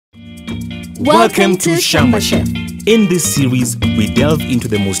Welcome to Shamba Chef. In this series, we delve into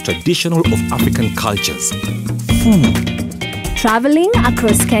the most traditional of African cultures, food. Traveling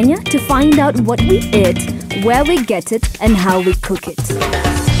across Kenya to find out what we eat, where we get it, and how we cook it.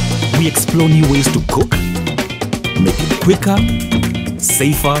 We explore new ways to cook, make it quicker,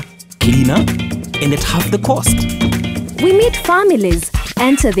 safer, cleaner, and at half the cost. We meet families,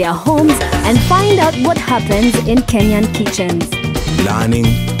 enter their homes, and find out what happens in Kenyan kitchens. Learning,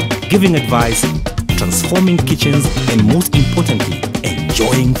 giving advice, transforming kitchens, and most importantly,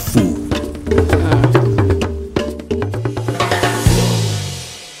 enjoying food.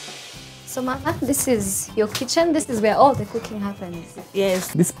 So Mama, this is your kitchen. This is where all the cooking happens.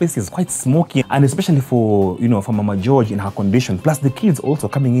 Yes. This space is quite smoky, and especially for Mama George in her condition, plus the kids also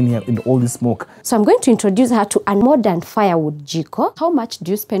coming in here in all this smoke. So I'm going to introduce her to a modern firewood jiko. How much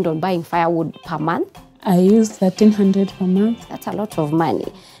do you spend on buying firewood per month? I use 1,300 per month. That's a lot of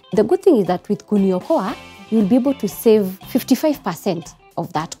money. The good thing is that with Kuniokoa, you'll be able to save 55%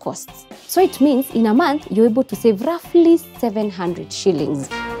 of that cost. So it means in a month, you're able to save roughly 700 shillings.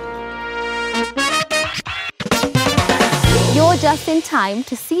 You're just in time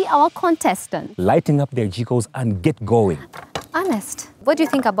to see our contestant. Lighting up their jikos and get going. Honest, what do you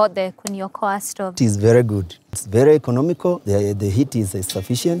think about the Kuniokoa stove? It is very good. It's very economical. The heat is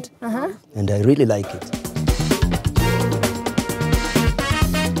sufficient, and I really like it.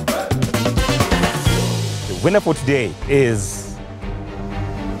 The winner for today is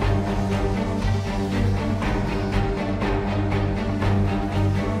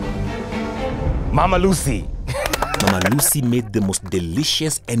Mama Lucy. Mama Lucy made the most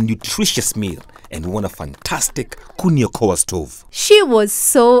delicious and nutritious meal and won a fantastic Kuniokoa stove. She was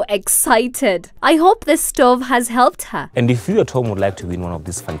so excited. I hope this stove has helped her. And if you at home would like to win one of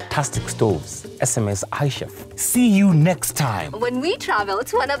these fantastic stoves, SMS iChef. See you next time. When we travel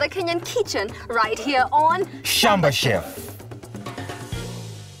to another Kenyan kitchen right here on Shamba Chef.